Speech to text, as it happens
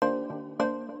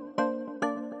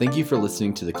Thank you for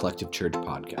listening to the Collective Church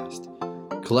podcast.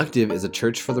 Collective is a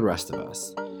church for the rest of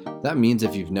us. That means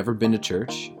if you've never been to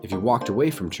church, if you walked away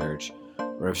from church,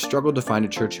 or have struggled to find a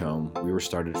church home, we were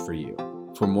started for you.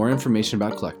 For more information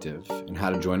about Collective and how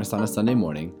to join us on a Sunday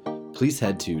morning, please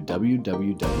head to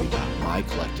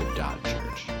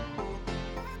www.mycollective.church.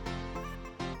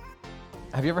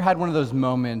 Have you ever had one of those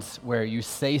moments where you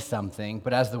say something,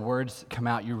 but as the words come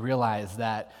out, you realize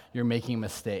that you're making a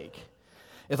mistake?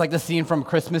 It's like the scene from A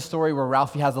Christmas Story where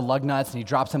Ralphie has the lug nuts and he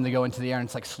drops them to go into the air and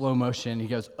it's like slow motion. He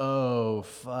goes, "Oh,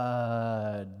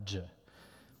 fudge."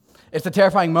 It's a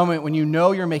terrifying moment when you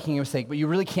know you're making a mistake, but you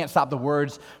really can't stop the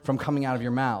words from coming out of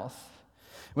your mouth.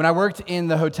 When I worked in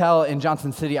the hotel in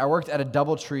Johnson City, I worked at a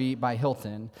DoubleTree by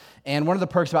Hilton. And one of the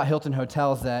perks about Hilton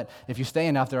hotels is that if you stay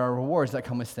enough, there are rewards that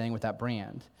come with staying with that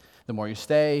brand. The more you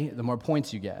stay, the more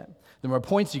points you get. The more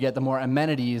points you get, the more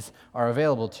amenities are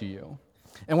available to you.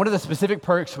 And one of the specific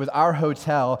perks with our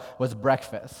hotel was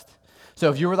breakfast.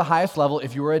 So if you were the highest level,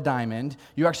 if you were a diamond,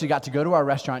 you actually got to go to our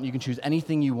restaurant and you can choose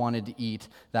anything you wanted to eat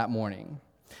that morning.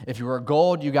 If you were a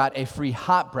gold, you got a free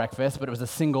hot breakfast, but it was a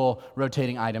single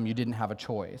rotating item. You didn't have a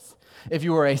choice. If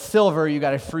you were a silver, you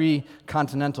got a free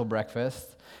continental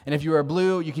breakfast. And if you were a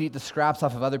blue, you could eat the scraps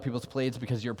off of other people's plates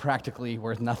because you're practically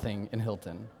worth nothing in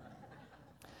Hilton.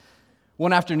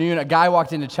 One afternoon, a guy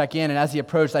walked in to check in, and as he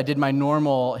approached, I did my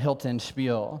normal Hilton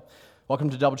spiel.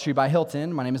 "Welcome to DoubleTree by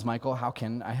Hilton. My name is Michael. How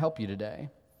can I help you today?"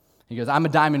 He goes, "I'm a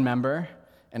diamond member,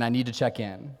 and I need to check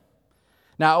in."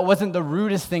 Now, it wasn't the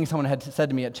rudest thing someone had said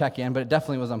to me at check-in, but it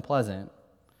definitely was unpleasant.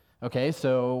 "Okay,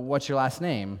 so what's your last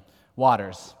name?"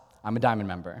 "Waters. I'm a diamond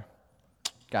member."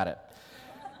 Got it.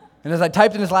 And as I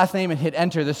typed in his last name and hit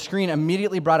enter, the screen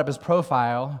immediately brought up his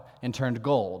profile and turned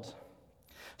gold.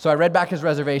 So I read back his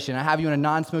reservation. "I have you in a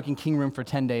non-smoking king room for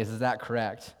 10 days. Is that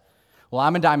correct?" "Well,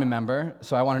 I'm a diamond member,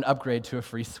 so I want an upgrade to a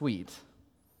free suite."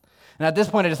 And at this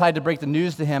point, I decided to break the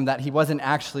news to him that he wasn't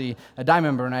actually a diamond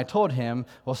member, and I told him,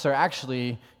 "Well, sir,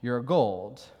 actually, you're a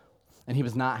gold." And he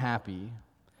was not happy.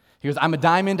 He goes, "I'm a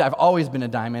diamond. I've always been a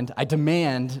diamond. I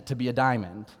demand to be a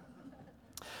diamond."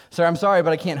 "Sir, I'm sorry,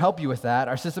 but I can't help you with that.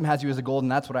 Our system has you as a gold,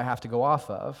 and that's what I have to go off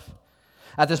of."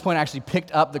 At this point, I actually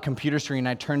picked up the computer screen and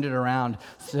I turned it around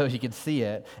so he could see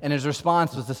it, and his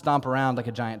response was to stomp around like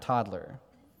a giant toddler.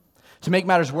 To make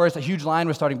matters worse, a huge line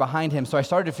was starting behind him, so I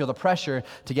started to feel the pressure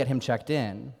to get him checked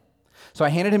in. So I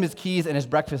handed him his keys and his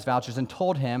breakfast vouchers and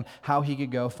told him how he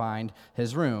could go find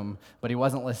his room, but he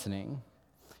wasn't listening.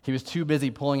 He was too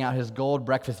busy pulling out his gold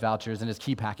breakfast vouchers and his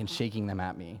key pack and shaking them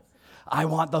at me. "I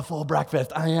want the full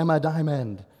breakfast. I am a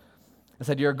diamond." I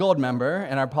said, "You're a gold member,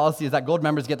 and our policy is that gold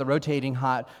members get the rotating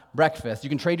hot breakfast. You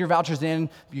can trade your vouchers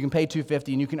in, you can pay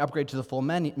 $250, and you can upgrade to the full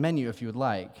menu if you would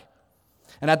like."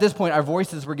 And at this point, our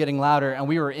voices were getting louder, and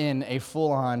we were in a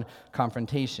full-on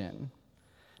confrontation.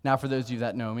 Now, for those of you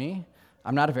that know me,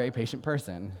 I'm not a very patient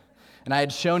person. And I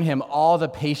had shown him all the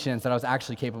patience that I was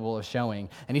actually capable of showing,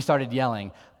 and he started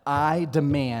yelling, "I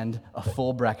demand a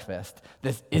full breakfast.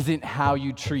 This isn't how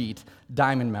you treat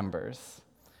diamond members."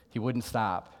 He wouldn't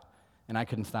stop, and I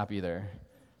couldn't stop either.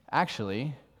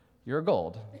 "Actually, you're a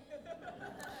gold."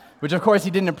 Which, of course, he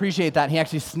didn't appreciate that. He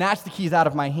actually snatched the keys out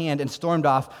of my hand and stormed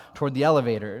off toward the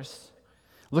elevators.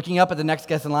 Looking up at the next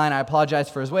guest in line, I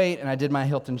apologized for his wait, and I did my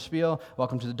Hilton spiel.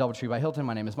 "Welcome to the DoubleTree by Hilton.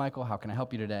 My name is Michael. How can I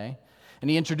help you today?" And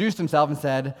he introduced himself and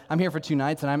said, "I'm here for 2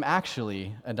 nights, and I'm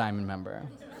actually a diamond member."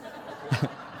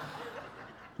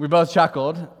 We both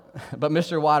chuckled, but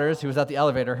Mr. Waters, who was at the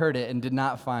elevator, heard it and did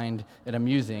not find it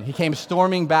amusing. He came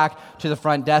storming back to the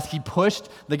front desk. He pushed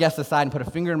the guest aside and put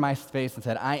a finger in my face and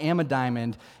said, "I am a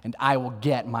diamond, and I will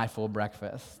get my full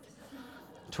breakfast."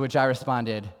 To which I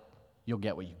responded, "You'll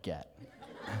get what you get."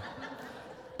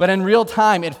 But in real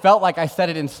time, it felt like I said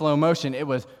it in slow motion. It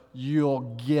was,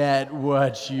 "You'll get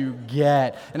what you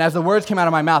get." And as the words came out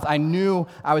of my mouth, I knew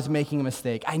I was making a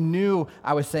mistake. I knew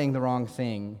I was saying the wrong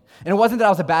thing. And it wasn't that I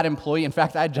was a bad employee. In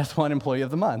fact, I had just won Employee of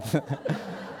the Month.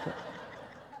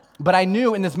 But I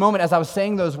knew in this moment, as I was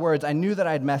saying those words, I knew that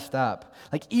I had messed up.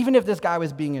 Like, even if this guy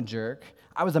was being a jerk,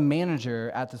 I was a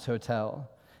manager at this hotel.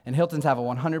 And Hiltons have a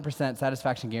 100%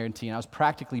 satisfaction guarantee, and I was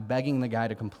practically begging the guy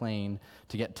to complain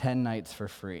to get 10 nights for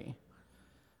free.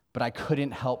 But I couldn't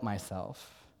help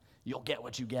myself. "You'll get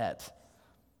what you get."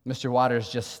 Mr. Waters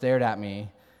just stared at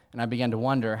me, and I began to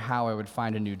wonder how I would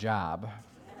find a new job.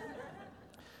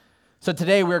 So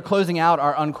today we're closing out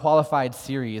our Unqualified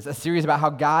series, a series about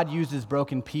how God uses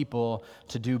broken people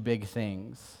to do big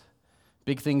things.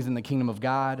 Big things in the kingdom of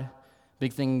God,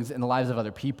 big things in the lives of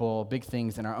other people, big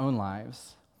things in our own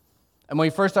lives. And when we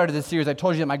first started this series, I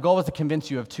told you that my goal was to convince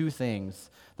you of 2 things.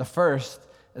 The first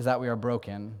is that we are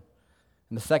broken.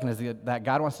 And the second is that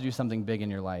God wants to do something big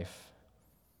in your life.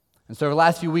 And so over the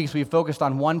last few weeks, we've focused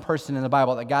on one person in the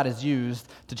Bible that God has used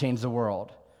to change the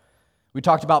world. We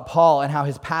talked about Paul and how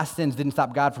his past sins didn't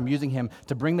stop God from using him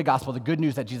to bring the gospel, the good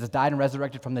news that Jesus died and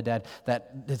resurrected from the dead,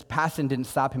 that his past sin didn't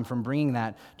stop him from bringing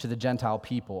that to the Gentile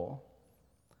people.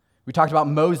 We talked about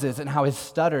Moses and how his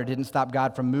stutter didn't stop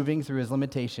God from moving through his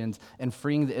limitations and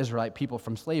freeing the Israelite people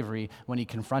from slavery when he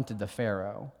confronted the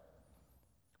Pharaoh.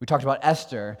 We talked about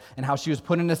Esther and how she was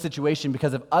put in a situation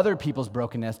because of other people's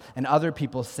brokenness and other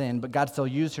people's sin, but God still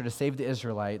used her to save the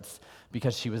Israelites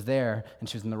because she was there and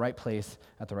she was in the right place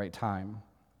at the right time.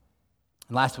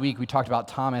 And last week, we talked about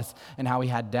Thomas and how he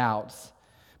had doubts,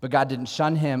 but God didn't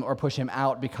shun him or push him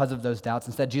out because of those doubts.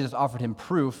 Instead, Jesus offered him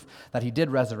proof that he did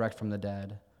resurrect from the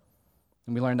dead.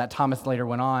 And we learned that Thomas later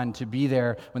went on to be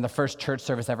there when the first church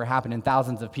service ever happened, and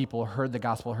thousands of people heard the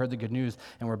gospel, heard the good news,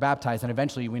 and were baptized. And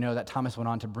eventually, we know that Thomas went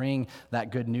on to bring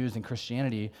that good news and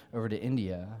Christianity over to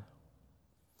India.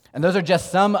 And those are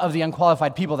just some of the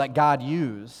unqualified people that God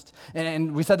used.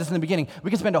 And we said this in the beginning.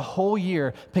 We could spend a whole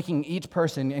year picking each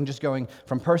person and just going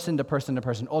from person to person to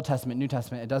person, Old Testament, New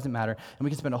Testament, it doesn't matter. And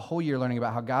we could spend a whole year learning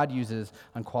about how God uses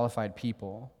unqualified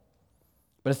people.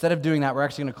 But instead of doing that, we're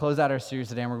actually going to close out our series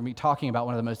today, and we're going to be talking about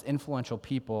one of the most influential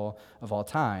people of all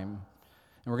time.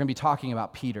 And we're going to be talking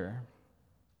about Peter.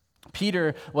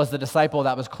 Peter was the disciple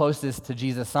that was closest to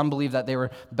Jesus. Some believe that they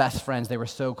were best friends. They were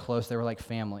so close. They were like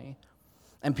family.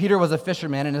 And Peter was a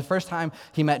fisherman, and the first time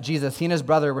he met Jesus, he and his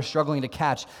brother were struggling to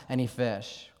catch any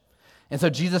fish. And so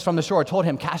Jesus from the shore told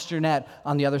him, cast your net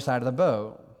on the other side of the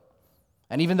boat.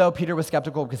 And even though Peter was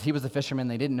skeptical because he was a fisherman,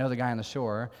 they didn't know the guy on the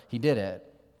shore, he did it.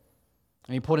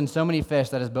 And he pulled in so many fish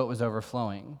that his boat was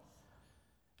overflowing.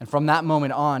 And from that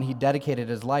moment on, he dedicated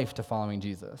his life to following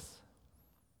Jesus.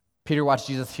 Peter watched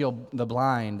Jesus heal the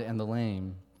blind and the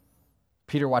lame.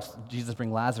 Peter watched Jesus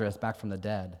bring Lazarus back from the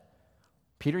dead.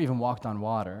 Peter even walked on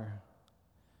water.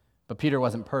 But Peter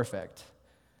wasn't perfect.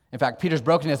 In fact, Peter's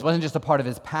brokenness wasn't just a part of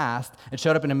his past. It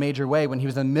showed up in a major way when he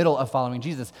was in the middle of following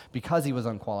Jesus because he was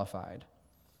unqualified.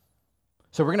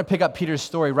 So we're going to pick up Peter's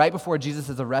story right before Jesus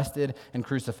is arrested and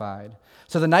crucified.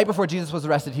 So the night before Jesus was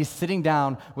arrested, he's sitting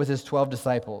down with his 12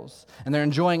 disciples, and they're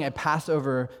enjoying a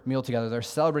Passover meal together. They're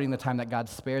celebrating the time that God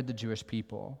spared the Jewish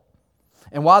people.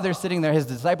 And while they're sitting there, his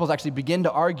disciples actually begin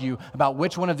to argue about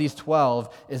which one of these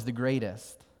 12 is the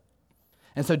greatest.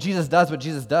 And so Jesus does what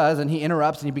Jesus does, and he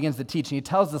interrupts and he begins to teach, and he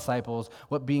tells the disciples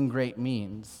what being great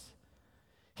means.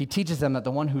 He teaches them that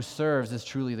the one who serves is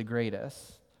truly the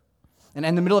greatest. And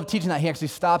in the middle of teaching that, he actually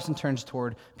stops and turns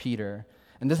toward Peter.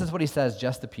 And this is what he says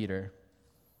just to Peter.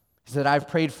 He said, I've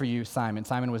prayed for you, Simon.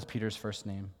 Simon was Peter's first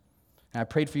name. And I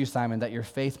prayed for you, Simon, that your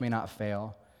faith may not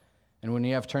fail. And when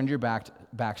you have turned your back,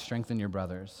 strengthen your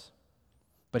brothers.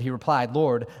 But he replied,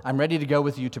 Lord, I'm ready to go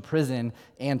with you to prison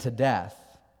and to death.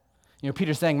 You know,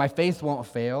 Peter's saying, my faith won't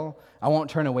fail. I won't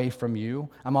turn away from you.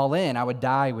 I'm all in. I would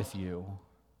die with you.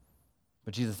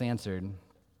 But Jesus answered,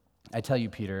 I tell you,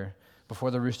 Peter, before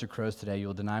the rooster crows today, you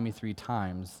will deny 3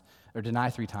 times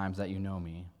that you know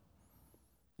me.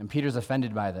 And Peter's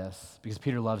offended by this because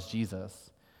Peter loves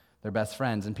Jesus. They're best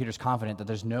friends, and Peter's confident that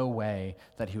there's no way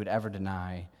that he would ever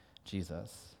deny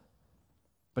Jesus.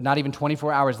 But not even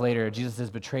 24 hours later, Jesus is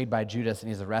betrayed by Judas and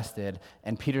he's arrested,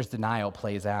 and Peter's denial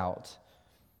plays out.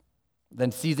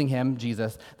 Then seizing him,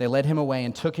 Jesus, they led him away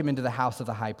and took him into the house of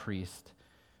the high priest.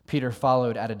 Peter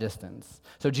followed at a distance.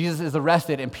 So Jesus is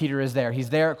arrested and Peter is there. He's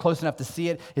there close enough to see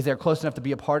it. He's there close enough to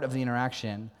be a part of the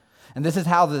interaction. And this is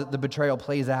how the betrayal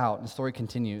plays out, and the story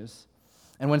continues.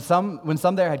 And when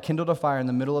some there had kindled a fire in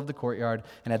the middle of the courtyard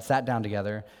and had sat down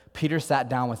together, Peter sat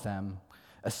down with them.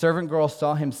 A servant girl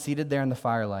saw him seated there in the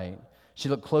firelight. She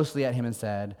looked closely at him and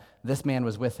said, this man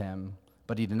was with him,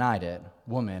 but he denied it.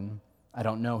 Woman, I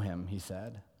don't know him, he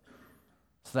said.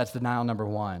 So that's denial number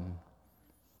 1.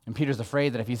 And Peter's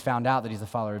afraid that if he's found out that he's a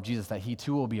follower of Jesus, that he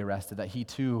too will be arrested, that he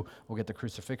too will get the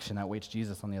crucifixion that waits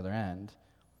Jesus on the other end.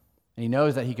 And he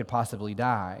knows that he could possibly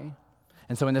die.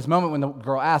 And so in this moment when the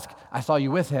girl asks, I saw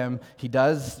you with him, he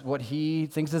does what he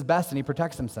thinks is best and he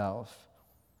protects himself.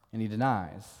 And he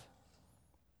denies.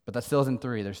 But that still isn't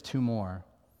 3. There's 2 more.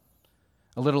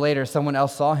 A little later, someone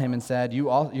else saw him and said, you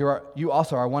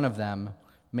also are one of them.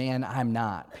 Man, I'm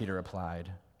not, Peter replied.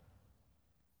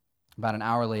 About an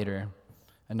hour later,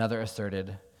 another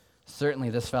asserted, certainly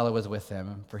this fellow was with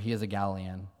him, for he is a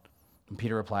Galilean. And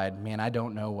Peter replied, man, I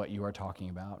don't know what you are talking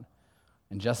about.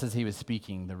 And just as he was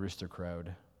speaking, the rooster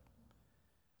crowed.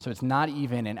 So it's not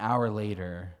even an hour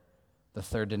later, the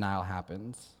third denial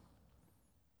happens.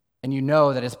 And you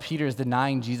know that as Peter is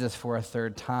denying Jesus for a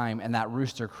third time and that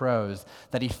rooster crows,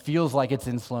 that he feels like it's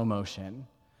in slow motion.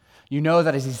 You know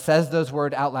that as he says those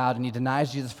words out loud and he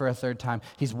denies Jesus for a third time,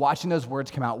 he's watching those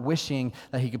words come out, wishing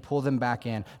that he could pull them back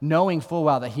in, knowing full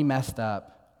well that he messed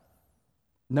up,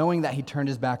 knowing that he turned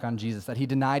his back on Jesus, that he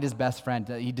denied his best friend,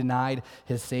 that he denied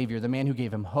his Savior, the man who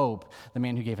gave him hope, the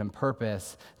man who gave him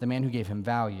purpose, the man who gave him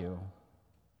value.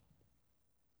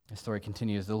 The story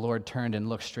continues. The Lord turned and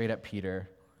looked straight at Peter,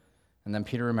 and then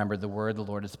Peter remembered the word the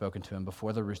Lord had spoken to him,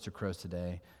 before the rooster crows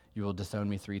today, you will disown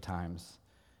me 3 times.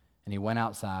 And he went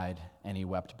outside and he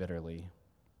wept bitterly.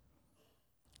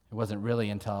 It wasn't really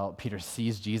until Peter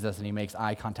sees Jesus and he makes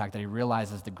eye contact that he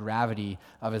realizes the gravity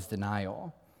of his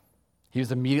denial. He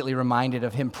was immediately reminded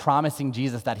of him promising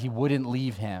Jesus that he wouldn't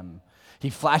leave him. He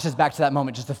flashes back to that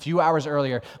moment just a few hours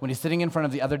earlier when he's sitting in front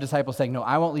of the other disciples saying, no,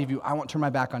 I won't leave you. I won't turn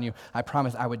my back on you. I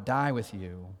promise I would die with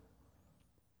you.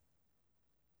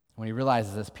 When he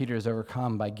realizes this, Peter is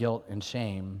overcome by guilt and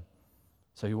shame,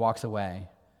 so he walks away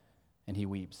and he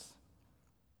weeps.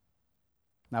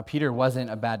 Now, Peter wasn't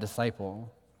a bad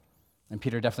disciple, and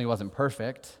Peter definitely wasn't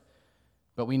perfect,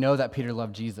 but we know that Peter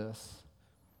loved Jesus.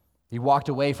 He walked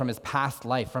away from his past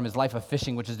life, from his life of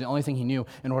fishing, which is the only thing he knew,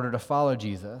 in order to follow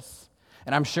Jesus.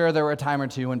 And I'm sure there were a time or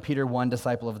two when Peter won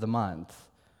Disciple of the Month.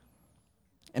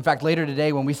 In fact, later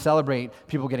today, when we celebrate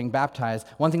people getting baptized,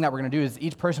 one thing that we're going to do is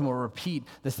each person will repeat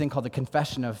this thing called the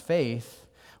Confession of Faith,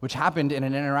 which happened in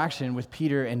an interaction with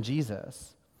Peter and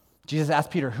Jesus. Jesus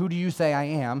asked Peter, who do you say I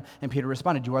am? And Peter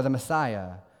responded, you are the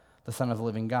Messiah, the Son of the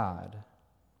living God.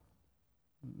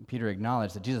 Peter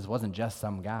acknowledged that Jesus wasn't just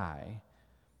some guy,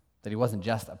 that he wasn't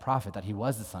just a prophet, that he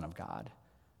was the Son of God,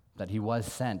 that he was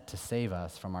sent to save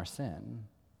us from our sin.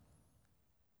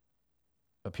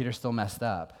 But Peter still messed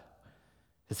up.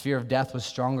 His fear of death was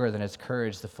stronger than his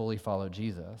courage to fully follow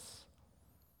Jesus.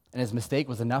 And his mistake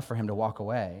was enough for him to walk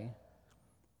away.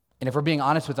 And if we're being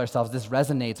honest with ourselves, this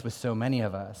resonates with so many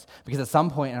of us, because at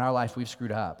some point in our life, we've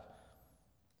screwed up.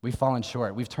 We've fallen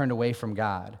short. We've turned away from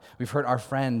God. We've hurt our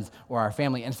friends or our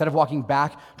family. Instead of walking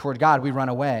back toward God, we run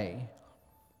away.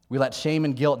 We let shame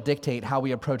and guilt dictate how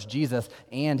we approach Jesus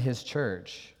and his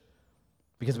church,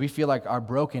 because we feel like our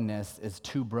brokenness is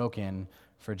too broken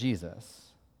for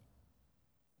Jesus.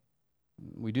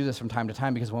 We do this from time to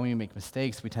time because when we make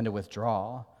mistakes, we tend to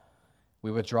withdraw.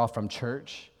 We withdraw from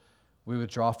church. We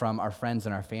withdraw from our friends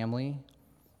and our family.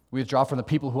 We withdraw from the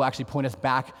people who actually point us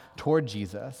back toward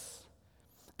Jesus.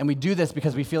 And we do this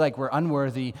because we feel like we're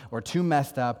unworthy or too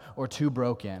messed up or too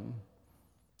broken.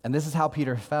 And this is how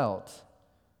Peter felt.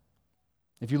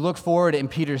 If you look forward in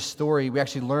Peter's story, we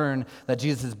actually learn that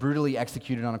Jesus is brutally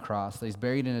executed on a cross, that he's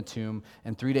buried in a tomb,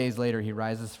 and 3 days later he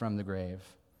rises from the grave.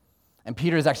 And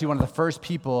Peter is actually one of the first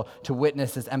people to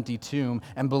witness this empty tomb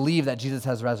and believe that Jesus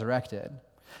has resurrected.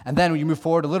 And then when you move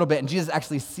forward a little bit, and Peter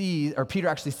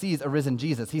actually sees a risen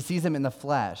Jesus. He sees him in the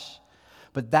flesh.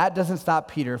 But that doesn't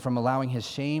stop Peter from allowing his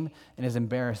shame and his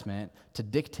embarrassment to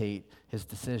dictate his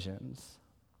decisions.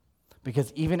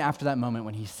 Because even after that moment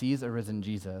when he sees a risen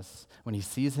Jesus, when he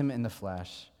sees him in the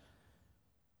flesh,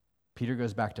 Peter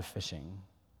goes back to fishing.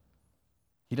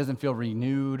 He doesn't feel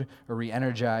renewed or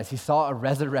re-energized. He saw a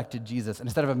resurrected Jesus. And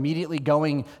instead of immediately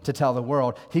going to tell the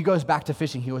world, he goes back to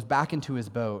fishing. He goes back into his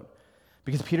boat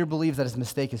because Peter believes that his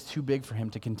mistake is too big for him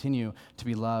to continue to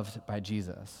be loved by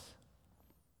Jesus.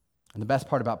 And the best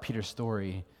part about Peter's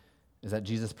story is that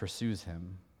Jesus pursues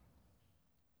him.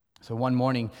 So one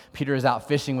morning, Peter is out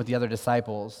fishing with the other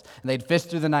disciples, and they'd fished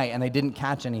through the night, and they didn't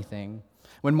catch anything.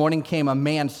 When morning came, a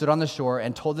man stood on the shore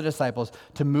and told the disciples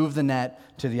to move the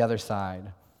net to the other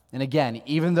side. And again,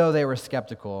 even though they were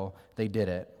skeptical, they did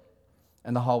it.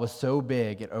 And the haul was so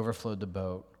big, it overflowed the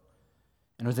boat.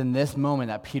 And it was in this moment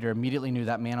that Peter immediately knew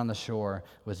that man on the shore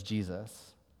was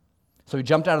Jesus. So he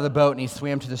jumped out of the boat and he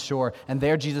swam to the shore, and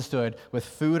there Jesus stood with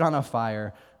food on a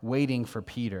fire, waiting for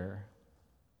Peter.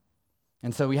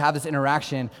 And so we have this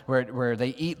interaction where they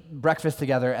eat breakfast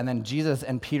together, and then Jesus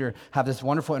and Peter have this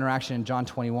wonderful interaction in John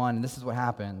 21, and this is what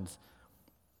happens.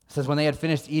 It says, when they had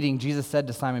finished eating, Jesus said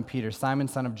to Simon Peter, Simon,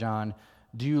 son of John,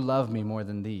 do you love me more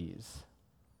than these?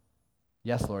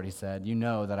 Yes, Lord, he said, you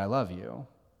know that I love you.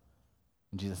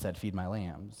 And Jesus said, feed my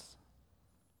lambs.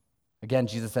 Again,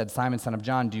 Jesus said, Simon, son of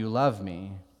John, do you love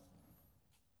me?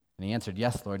 And he answered,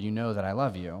 yes, Lord, you know that I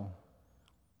love you.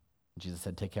 And Jesus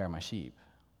said, take care of my sheep.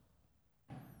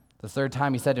 The third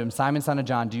time he said to him, Simon, son of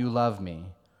John, do you love me?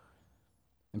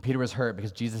 And Peter was hurt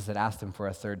because Jesus had asked him for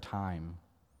a third time.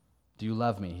 Do you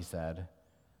love me? He said.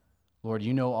 Lord,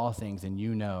 you know all things, and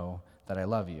you know that I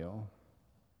love you.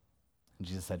 And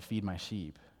Jesus said, feed my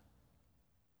sheep.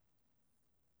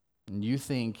 And you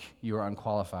think you are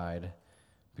unqualified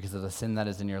because of the sin that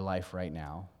is in your life right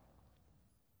now.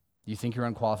 You think you're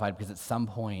unqualified because at some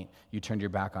point you turned your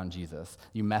back on Jesus.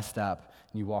 You messed up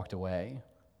and you walked away.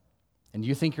 And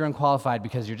you think you're unqualified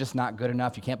because you're just not good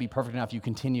enough, you can't be perfect enough, you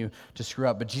continue to screw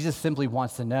up. But Jesus simply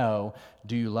wants to know,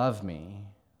 do you love me?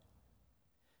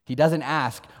 He doesn't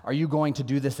ask, are you going to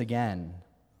do this again?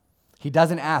 He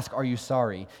doesn't ask, are you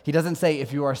sorry? He doesn't say,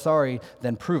 if you are sorry,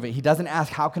 then prove it. He doesn't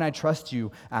ask, how can I trust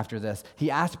you after this? He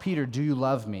asked Peter, do you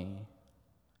love me?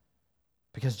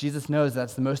 Because Jesus knows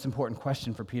that's the most important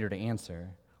question for Peter to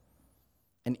answer.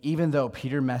 And even though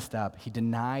Peter messed up, he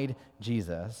denied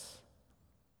Jesus,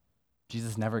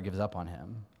 Jesus never gives up on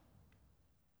him.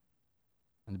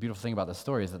 And the beautiful thing about this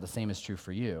story is that the same is true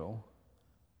for you.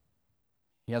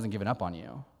 He hasn't given up on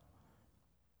you.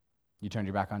 You turned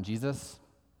your back on Jesus,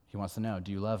 he wants to know,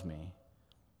 do you love me?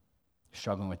 You're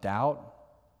struggling with doubt?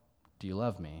 Do you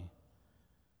love me?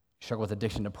 You struggle with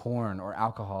addiction to porn or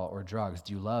alcohol or drugs?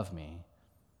 Do you love me?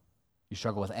 You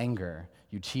struggle with anger,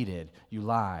 you cheated, you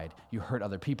lied, you hurt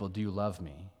other people. Do you love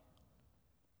me?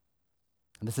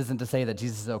 And this isn't to say that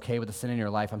Jesus is okay with the sin in your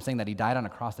life. I'm saying that he died on a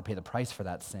cross to pay the price for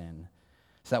that sin.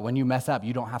 So that when you mess up,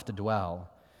 you don't have to dwell.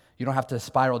 You don't have to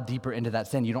spiral deeper into that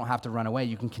sin. You don't have to run away.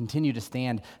 You can continue to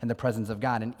stand in the presence of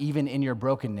God. And even in your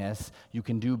brokenness, you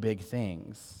can do big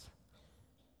things.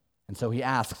 And so he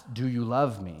asks, do you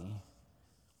love me?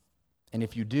 And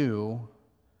if you do,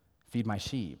 feed my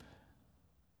sheep.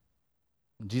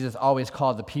 Jesus always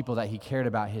called the people that he cared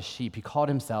about his sheep. He called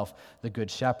himself the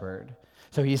Good Shepherd.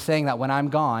 So he's saying that when I'm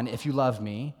gone, if you love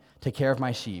me, take care of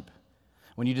my sheep.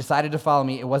 When you decided to follow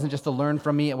me, it wasn't just to learn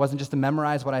from me. It wasn't just to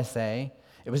memorize what I say.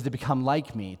 It was to become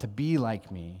like me, to be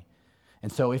like me.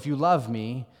 And so if you love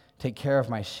me, take care of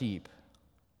my sheep.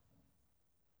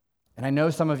 And I know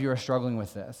some of you are struggling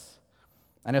with this.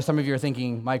 I know some of you are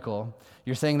thinking, Michael,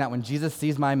 you're saying that when Jesus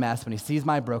sees my mess, when he sees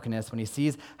my brokenness, when he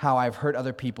sees how I've hurt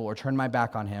other people or turned my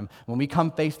back on him, when we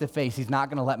come face to face, he's not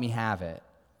going to let me have it.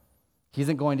 He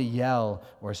isn't going to yell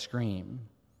or scream,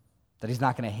 that he's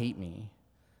not going to hate me,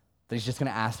 that he's just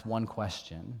going to ask one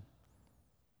question.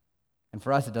 And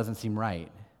for us, it doesn't seem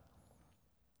right.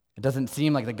 It doesn't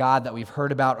seem like the God that we've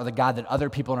heard about or the God that other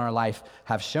people in our life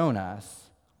have shown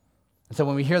us. And so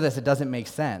when we hear this, it doesn't make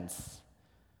sense.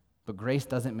 But grace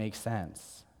doesn't make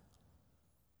sense.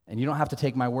 And you don't have to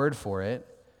take my word for it.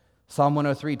 Psalm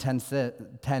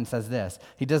 103:10 says this,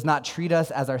 he does not treat us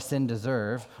as our sin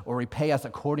deserve or repay us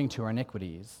according to our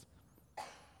iniquities.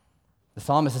 The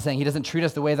psalmist is saying he doesn't treat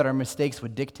us the way that our mistakes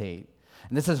would dictate.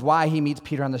 And this is why he meets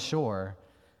Peter on the shore.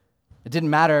 It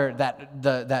didn't matter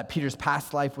that Peter's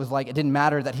past life was like, it didn't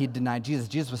matter that he denied Jesus.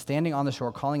 Jesus was standing on the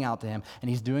shore calling out to him, and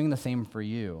he's doing the same for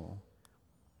you.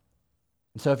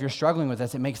 And so if you're struggling with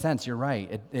this, it makes sense. You're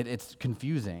right. It's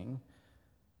confusing.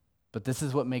 But this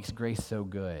is what makes grace so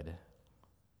good.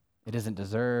 It isn't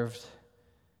deserved.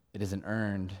 It isn't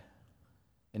earned.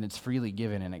 And it's freely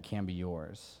given, and it can be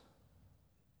yours.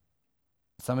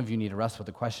 Some of you need to wrestle with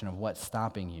the question of what's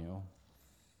stopping you.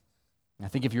 And I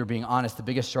think if you're being honest, the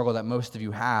biggest struggle that most of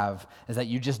you have is that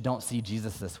you just don't see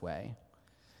Jesus this way.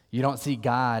 You don't see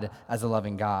God as a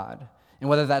loving God. And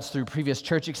whether that's through previous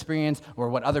church experience or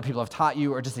what other people have taught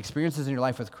you or just experiences in your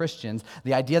life with Christians,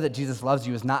 the idea that Jesus loves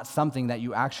you is not something that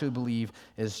you actually believe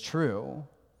is true.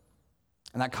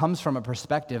 And that comes from a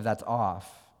perspective that's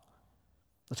off.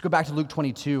 Let's go back to Luke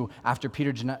 22 after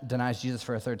Peter denies Jesus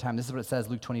for a third time. This is what it says,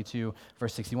 Luke 22,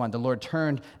 verse 61. The Lord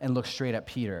turned and looked straight at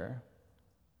Peter.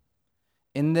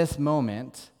 In this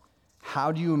moment,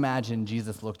 how do you imagine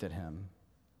Jesus looked at him?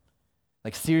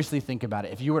 Like, seriously think about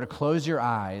it. If you were to close your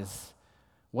eyes,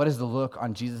 what is the look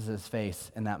on Jesus'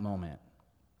 face in that moment?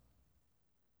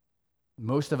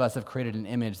 Most of us have created an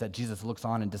image that Jesus looks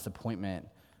on in disappointment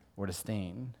or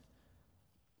disdain.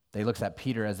 That he looks at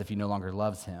Peter as if he no longer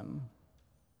loves him.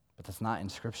 But that's not in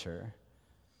Scripture.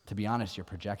 To be honest, you're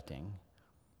projecting.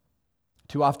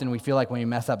 Too often we feel like when we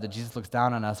mess up that Jesus looks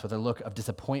down on us with a look of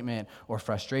disappointment or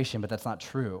frustration, but that's not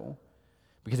true.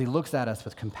 Because he looks at us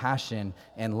with compassion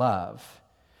and love.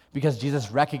 Because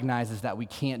Jesus recognizes that we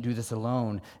can't do this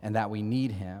alone and that we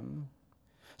need him.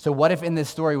 So what if in this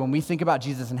story, when we think about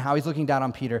Jesus and how he's looking down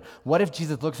on Peter, what if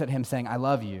Jesus looks at him saying, I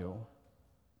love you?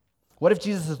 What if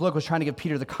Jesus' look was trying to give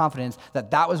Peter the confidence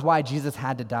that that was why Jesus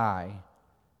had to die?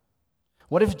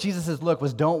 What if Jesus' look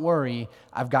was, don't worry,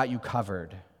 I've got you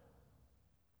covered?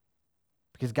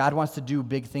 Because God wants to do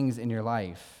big things in your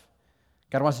life.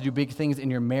 God wants to do big things in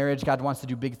your marriage. God wants to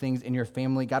do big things in your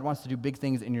family. God wants to do big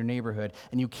things in your neighborhood.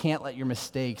 And you can't let your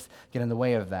mistakes get in the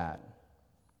way of that.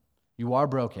 You are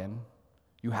broken.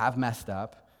 You have messed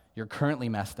up. You're currently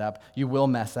messed up. You will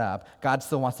mess up. God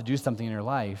still wants to do something in your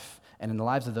life and in the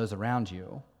lives of those around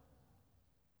you.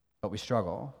 But we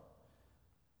struggle.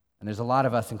 And there's a lot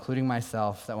of us, including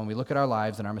myself, that when we look at our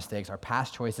lives and our mistakes, our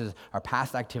past choices, our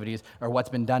past activities, or what's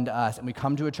been done to us, and we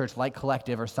come to a church like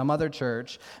Collective or some other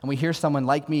church, and we hear someone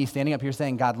like me standing up here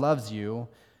saying, God loves you,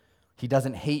 he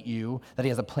doesn't hate you, that he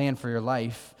has a plan for your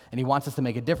life, and he wants us to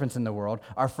make a difference in the world,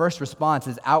 our first response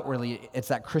is outwardly, it's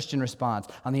that Christian response.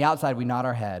 On the outside, we nod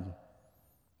our head.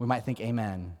 We might think,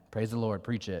 amen, praise the Lord,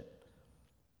 preach it.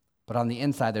 But on the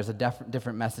inside, there's a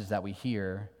different message that we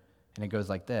hear, and it goes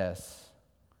like this.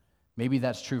 Maybe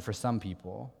that's true for some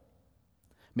people.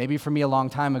 Maybe for me a long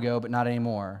time ago, but not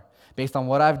anymore. Based on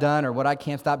what I've done or what I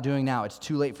can't stop doing now, it's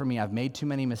too late for me. I've made too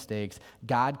many mistakes.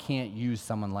 God can't use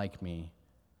someone like me.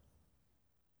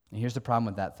 And here's the problem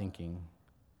with that thinking.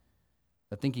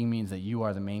 That thinking means that you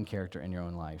are the main character in your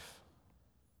own life.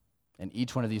 And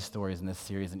each one of these stories in this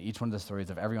series, and each one of the stories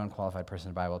of every unqualified person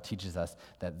in the Bible teaches us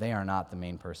that they are not the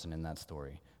main person in that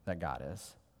story, that God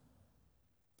is.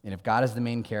 And if God is the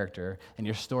main character, and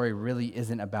your story really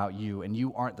isn't about you, and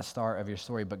you aren't the star of your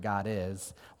story, but God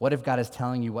is, what if God is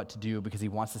telling you what to do because he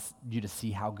wants you to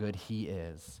see how good he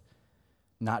is,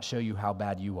 not show you how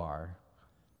bad you are?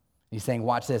 He's saying,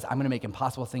 watch this, I'm going to make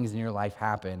impossible things in your life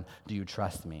happen. Do you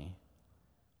trust me?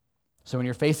 So when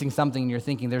you're facing something and you're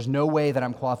thinking, there's no way that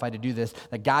I'm qualified to do this,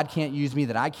 that God can't use me,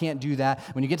 that I can't do that,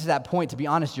 when you get to that point, to be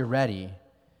honest, you're ready.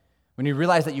 When you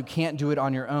realize that you can't do it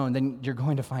on your own, then you're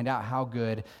going to find out how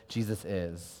good Jesus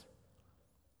is.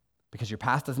 Because your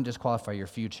past doesn't disqualify your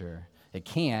future. It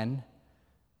can,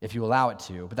 if you allow it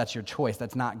to, but that's your choice.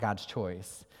 That's not God's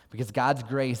choice. Because God's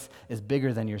grace is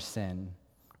bigger than your sin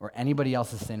or anybody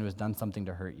else's sin who has done something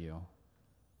to hurt you.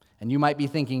 And you might be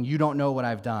thinking, you don't know what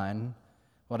I've done.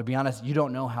 Well, to be honest, you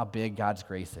don't know how big God's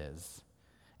grace is.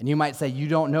 And you might say, you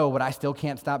don't know what I still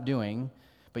can't stop doing,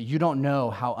 but you don't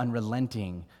know how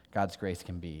unrelenting God's grace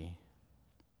can be.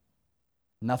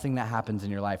 Nothing that happens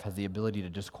in your life has the ability to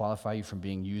disqualify you from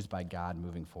being used by God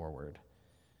moving forward.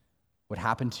 What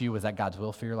happened to you, was that God's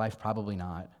will for your life? Probably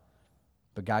not.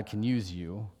 But God can use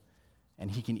you, and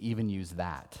he can even use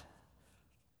that.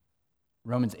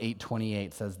 Romans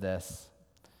 8:28 says this,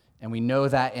 and we know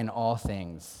that in all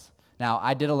things. Now,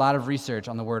 I did a lot of research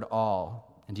on the word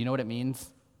all, and do you know what it means?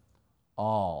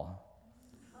 All.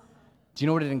 Do you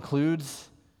know what it includes?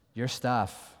 Your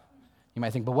stuff. You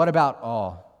might think, but what about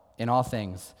all? In all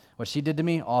things. What she did to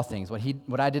me, all things.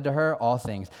 What I did to her, all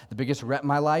things. The biggest regret in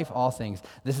my life, all things.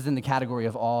 This is in the category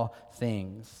of all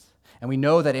things. And we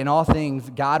know that in all things,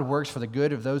 God works for the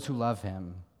good of those who love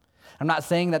him. I'm not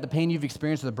saying that the pain you've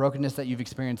experienced or the brokenness that you've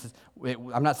experienced,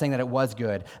 I'm not saying that it was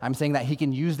good. I'm saying that he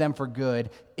can use them for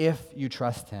good if you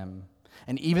trust him.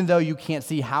 And even though you can't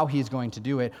see how he's going to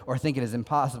do it or think it is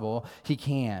impossible, he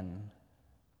can.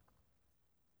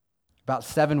 About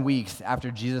 7 weeks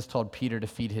after Jesus told Peter to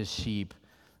feed his sheep,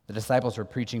 the disciples were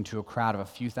preaching to a crowd of a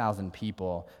few thousand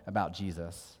people about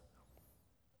Jesus.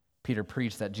 Peter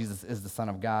preached that Jesus is the Son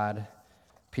of God.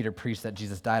 Peter preached that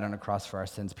Jesus died on a cross for our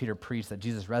sins. Peter preached that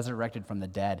Jesus resurrected from the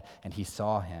dead and he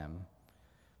saw him.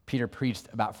 Peter preached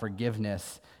about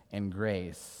forgiveness and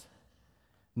grace,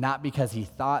 not because he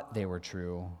thought they were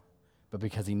true, but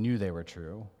because he knew they were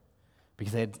true,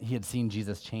 because he had seen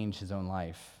Jesus change his own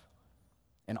life.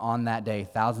 And on that day,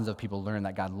 thousands of people learned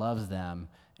that God loves them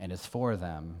and is for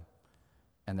them,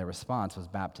 and their response was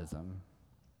baptism.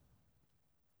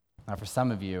 Now, for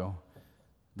some of you,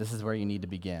 this is where you need to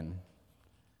begin.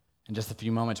 In just a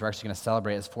few moments, we're actually going to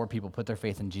celebrate as 4 people put their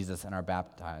faith in Jesus and are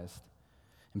baptized.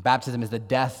 And baptism is the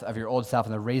death of your old self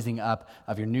and the raising up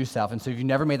of your new self. And so if you've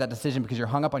never made that decision because you're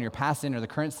hung up on your past sin or the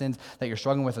current sins that you're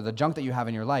struggling with or the junk that you have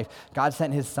in your life, God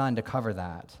sent his son to cover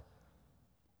that.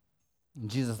 And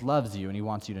Jesus loves you, and he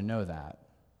wants you to know that.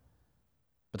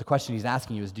 But the question he's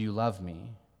asking you is, do you love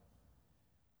me?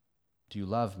 Do you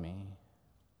love me?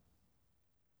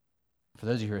 For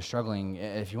those of you who are struggling,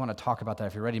 if you want to talk about that,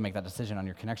 if you're ready to make that decision on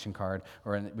your connection card,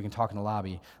 or we can talk in the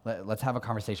lobby, let's have a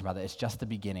conversation about that. It's just the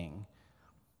beginning.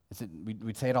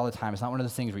 We'd say it all the time. It's not one of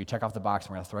those things where you check off the box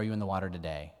and we're going to throw you in the water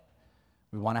today.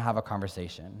 We want to have a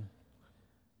conversation.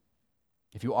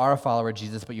 If you are a follower of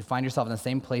Jesus, but you find yourself in the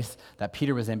same place that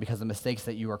Peter was in because of the mistakes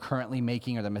that you are currently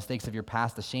making or the mistakes of your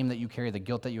past, the shame that you carry, the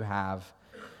guilt that you have,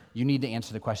 you need to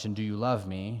answer the question, do you love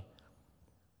me?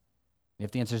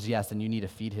 If the answer is yes, then you need to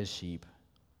feed his sheep.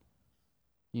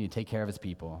 You need to take care of his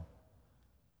people.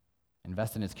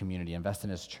 Invest in his community. Invest in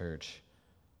his church.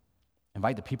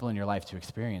 Invite the people in your life to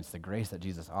experience the grace that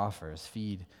Jesus offers.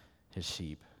 Feed his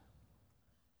sheep.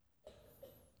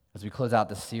 As we close out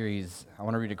this series, I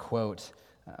want to read a quote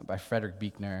by Frederick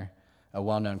Buechner, a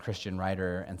well-known Christian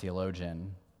writer and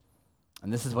theologian.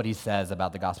 And this is what he says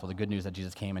about the gospel, the good news that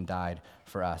Jesus came and died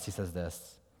for us. He says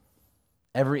this: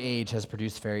 every age has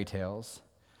produced fairy tales.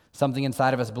 Something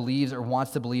inside of us believes or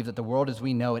wants to believe that the world as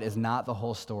we know it is not the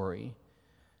whole story.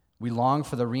 We long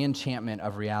for the re-enchantment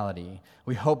of reality.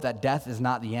 We hope that death is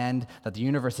not the end, that the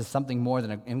universe is something more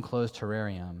than an enclosed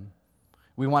terrarium.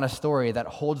 We want a story that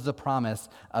holds the promise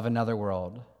of another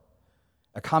world.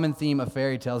 A common theme of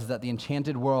fairy tales is that the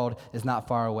enchanted world is not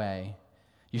far away.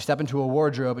 You step into a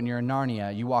wardrobe and you're in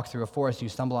Narnia. You walk through a forest and you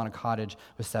stumble on a cottage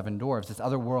with 7 dwarves. This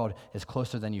other world is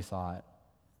closer than you thought.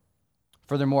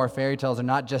 Furthermore, fairy tales are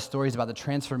not just stories about the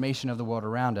transformation of the world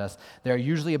around us. They are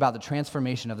usually about the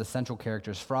transformation of the central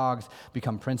characters. Frogs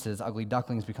become princes, ugly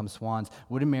ducklings become swans,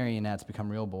 wooden marionettes become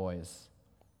real boys.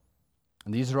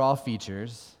 And these are all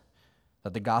features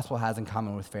that the gospel has in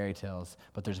common with fairy tales,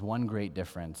 but there's one great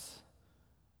difference.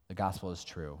 The gospel is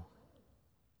true.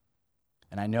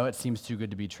 And I know it seems too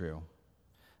good to be true,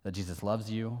 that Jesus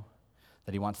loves you,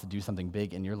 that he wants to do something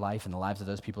big in your life and the lives of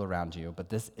those people around you, but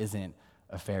this isn't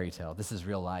a fairy tale. This is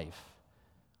real life.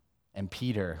 And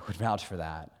Peter would vouch for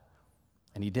that.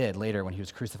 And he did later when he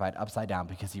was crucified upside down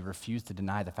because he refused to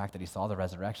deny the fact that he saw the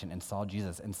resurrection and saw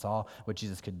Jesus and saw what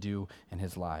Jesus could do in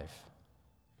his life.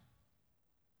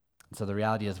 And so the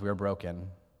reality is we're broken,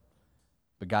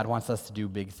 but God wants us to do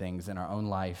big things in our own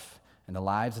life, in the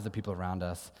lives of the people around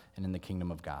us, and in the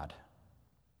kingdom of God.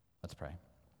 Let's pray.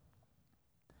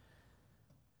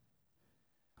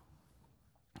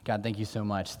 God, thank you so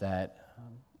much that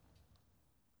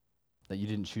you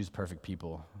didn't choose perfect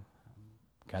people.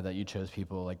 God, that you chose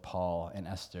people like Paul and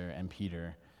Esther and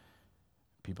Peter,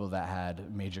 people that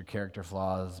had major character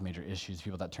flaws, major issues,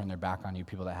 people that turned their back on you,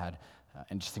 people that had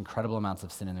and just incredible amounts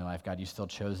of sin in their life. God, you still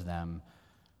chose them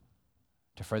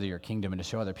to further your kingdom and to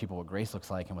show other people what grace looks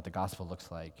like and what the gospel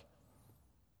looks like.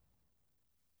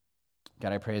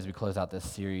 God, I pray as we close out this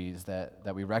series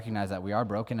that we recognize that we are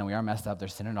broken and we are messed up.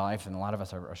 There's sin in our life, and a lot of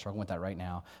us are struggling with that right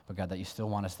now. But God, that you still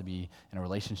want us to be in a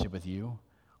relationship with you.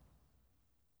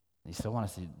 You still want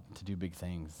us to do big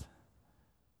things.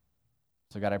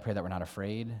 So God, I pray that we're not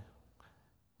afraid.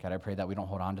 God, I pray that we don't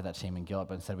hold on to that shame and guilt,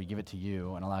 but instead we give it to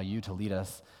you and allow you to lead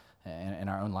us in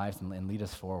our own lives and lead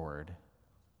us forward.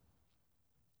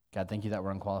 God, thank you that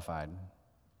we're unqualified,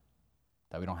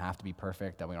 that we don't have to be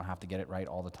perfect, that we don't have to get it right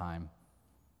all the time,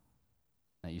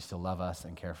 that you still love us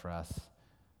and care for us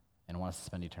and want us to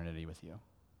spend eternity with you.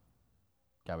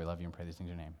 God, we love you and pray these things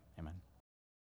in your name. Amen.